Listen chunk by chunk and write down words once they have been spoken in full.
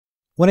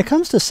When it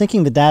comes to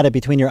syncing the data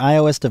between your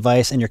iOS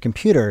device and your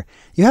computer,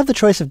 you have the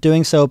choice of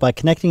doing so by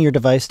connecting your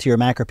device to your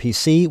Mac or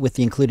PC with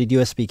the included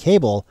USB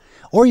cable,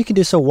 or you can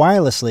do so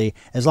wirelessly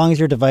as long as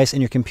your device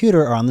and your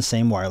computer are on the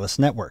same wireless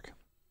network.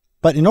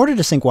 But in order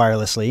to sync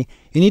wirelessly,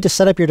 you need to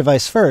set up your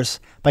device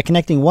first by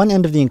connecting one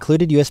end of the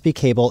included USB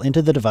cable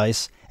into the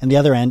device and the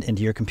other end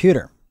into your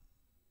computer.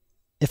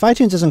 If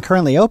iTunes isn't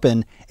currently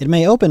open, it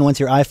may open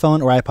once your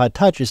iPhone or iPod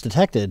Touch is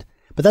detected,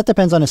 but that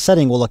depends on a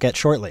setting we'll look at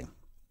shortly.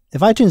 If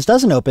iTunes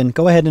doesn't open,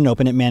 go ahead and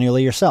open it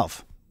manually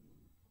yourself.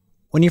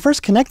 When you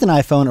first connect an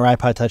iPhone or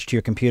iPod Touch to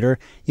your computer,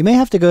 you may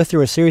have to go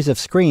through a series of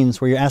screens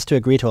where you're asked to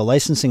agree to a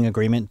licensing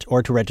agreement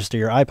or to register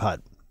your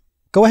iPod.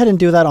 Go ahead and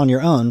do that on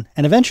your own,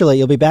 and eventually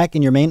you'll be back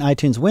in your main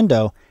iTunes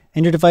window,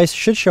 and your device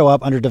should show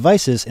up under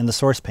Devices in the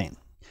source pane.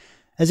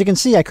 As you can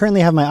see, I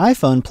currently have my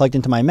iPhone plugged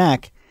into my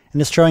Mac,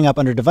 and it's showing up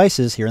under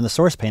Devices here in the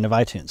source pane of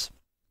iTunes.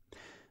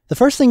 The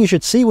first thing you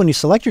should see when you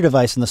select your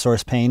device in the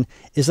source pane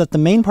is that the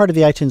main part of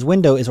the iTunes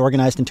window is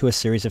organized into a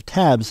series of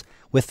tabs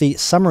with the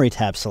Summary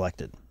tab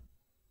selected.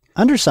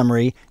 Under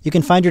Summary, you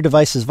can find your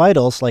device's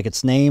vitals like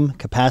its name,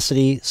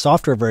 capacity,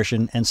 software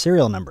version, and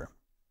serial number.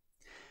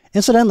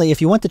 Incidentally,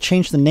 if you want to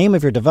change the name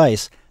of your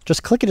device,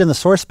 just click it in the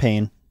source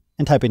pane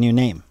and type a new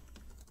name.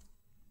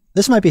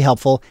 This might be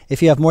helpful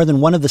if you have more than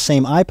one of the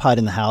same iPod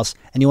in the house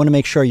and you want to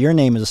make sure your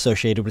name is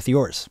associated with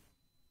yours.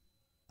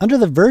 Under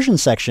the Version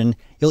section,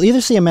 you'll either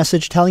see a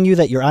message telling you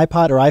that your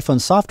iPod or iPhone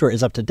software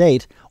is up to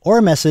date, or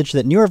a message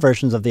that newer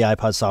versions of the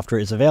iPod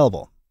software is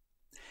available.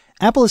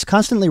 Apple is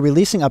constantly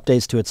releasing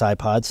updates to its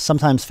iPods,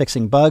 sometimes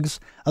fixing bugs,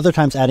 other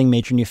times adding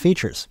major new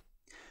features.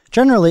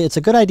 Generally, it's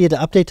a good idea to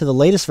update to the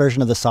latest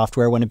version of the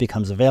software when it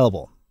becomes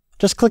available.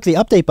 Just click the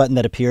Update button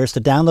that appears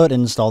to download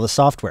and install the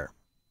software.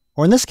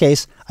 Or in this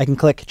case, I can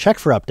click Check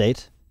for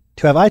Update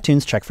to have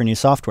iTunes check for new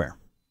software.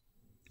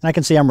 And I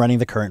can see I'm running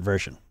the current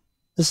version.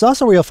 This is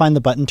also where you'll find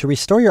the button to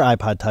restore your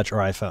iPod Touch or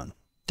iPhone.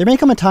 There may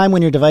come a time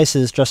when your device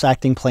is just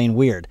acting plain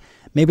weird.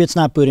 Maybe it's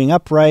not booting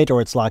up right or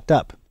it's locked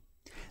up.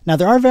 Now,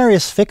 there are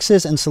various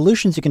fixes and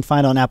solutions you can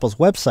find on Apple's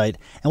website,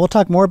 and we'll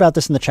talk more about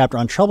this in the chapter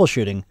on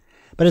troubleshooting,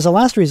 but as a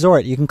last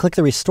resort, you can click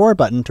the Restore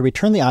button to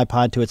return the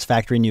iPod to its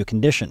factory new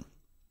condition.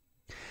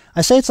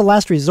 I say it's a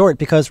last resort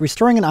because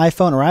restoring an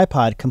iPhone or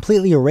iPod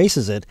completely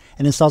erases it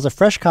and installs a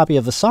fresh copy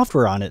of the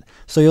software on it,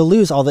 so you'll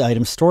lose all the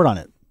items stored on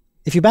it.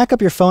 If you back up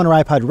your phone or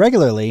iPod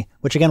regularly,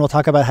 which again we'll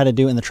talk about how to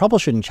do in the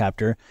troubleshooting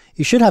chapter,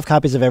 you should have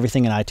copies of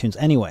everything in iTunes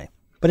anyway.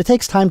 But it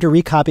takes time to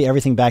recopy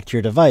everything back to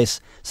your device,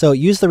 so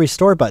use the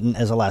Restore button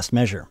as a last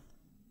measure.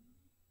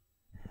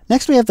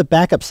 Next we have the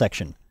Backup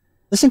section.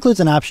 This includes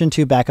an option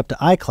to back up to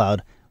iCloud,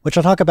 which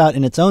I'll talk about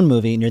in its own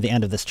movie near the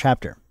end of this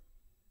chapter.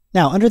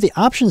 Now, under the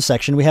Options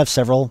section, we have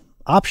several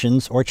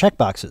options or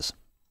checkboxes.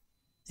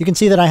 You can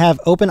see that I have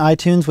Open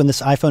iTunes when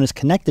this iPhone is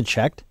connected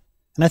checked,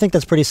 and I think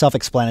that's pretty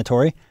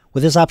self-explanatory.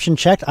 With this option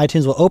checked,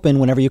 iTunes will open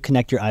whenever you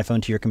connect your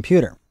iPhone to your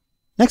computer.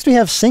 Next, we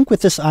have Sync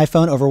with this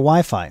iPhone over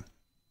Wi-Fi.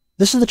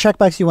 This is the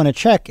checkbox you want to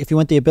check if you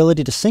want the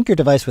ability to sync your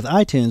device with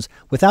iTunes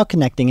without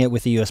connecting it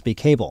with a USB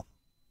cable.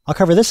 I'll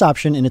cover this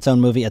option in its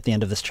own movie at the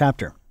end of this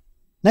chapter.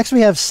 Next,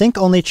 we have Sync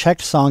only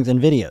checked songs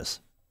and videos.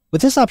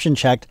 With this option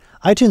checked,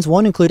 iTunes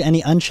won't include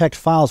any unchecked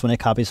files when it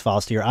copies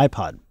files to your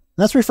iPod. And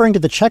that's referring to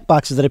the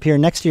checkboxes that appear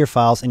next to your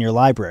files in your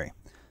library.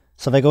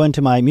 So if I go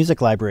into my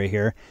music library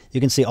here, you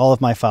can see all of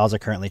my files are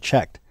currently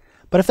checked.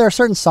 But if there are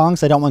certain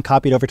songs I don't want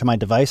copied over to my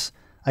device,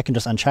 I can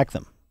just uncheck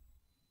them.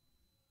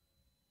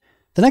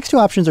 The next two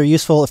options are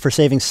useful for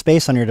saving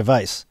space on your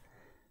device.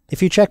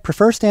 If you check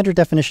Prefer Standard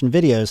Definition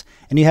Videos,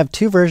 and you have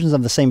two versions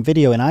of the same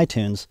video in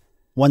iTunes,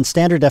 one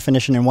standard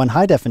definition and one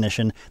high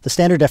definition, the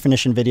standard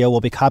definition video will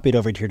be copied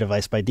over to your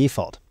device by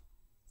default.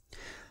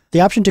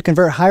 The option to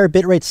convert higher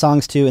bitrate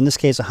songs to, in this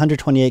case,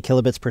 128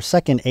 kilobits per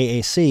second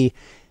AAC,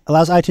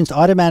 allows iTunes to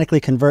automatically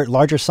convert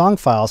larger song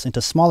files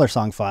into smaller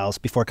song files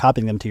before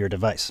copying them to your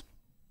device.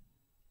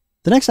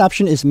 The next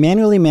option is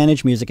Manually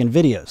Manage Music and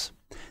Videos.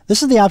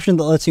 This is the option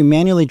that lets you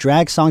manually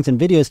drag songs and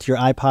videos to your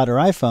iPod or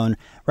iPhone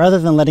rather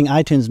than letting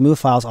iTunes move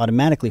files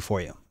automatically for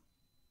you.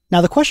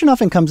 Now, the question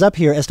often comes up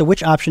here as to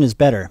which option is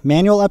better,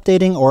 manual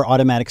updating or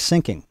automatic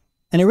syncing.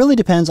 And it really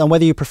depends on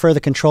whether you prefer the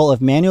control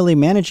of manually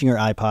managing your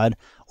iPod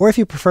or if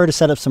you prefer to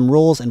set up some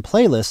rules and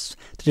playlists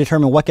to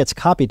determine what gets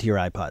copied to your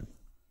iPod.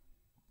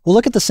 We'll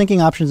look at the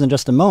syncing options in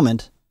just a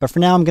moment, but for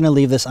now I'm going to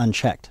leave this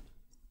unchecked.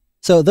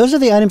 So those are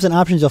the items and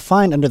options you'll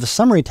find under the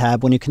Summary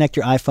tab when you connect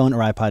your iPhone or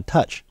iPod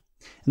Touch.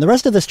 In the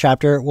rest of this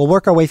chapter, we'll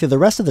work our way through the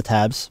rest of the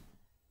tabs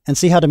and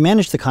see how to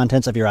manage the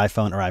contents of your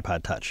iPhone or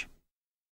iPod Touch.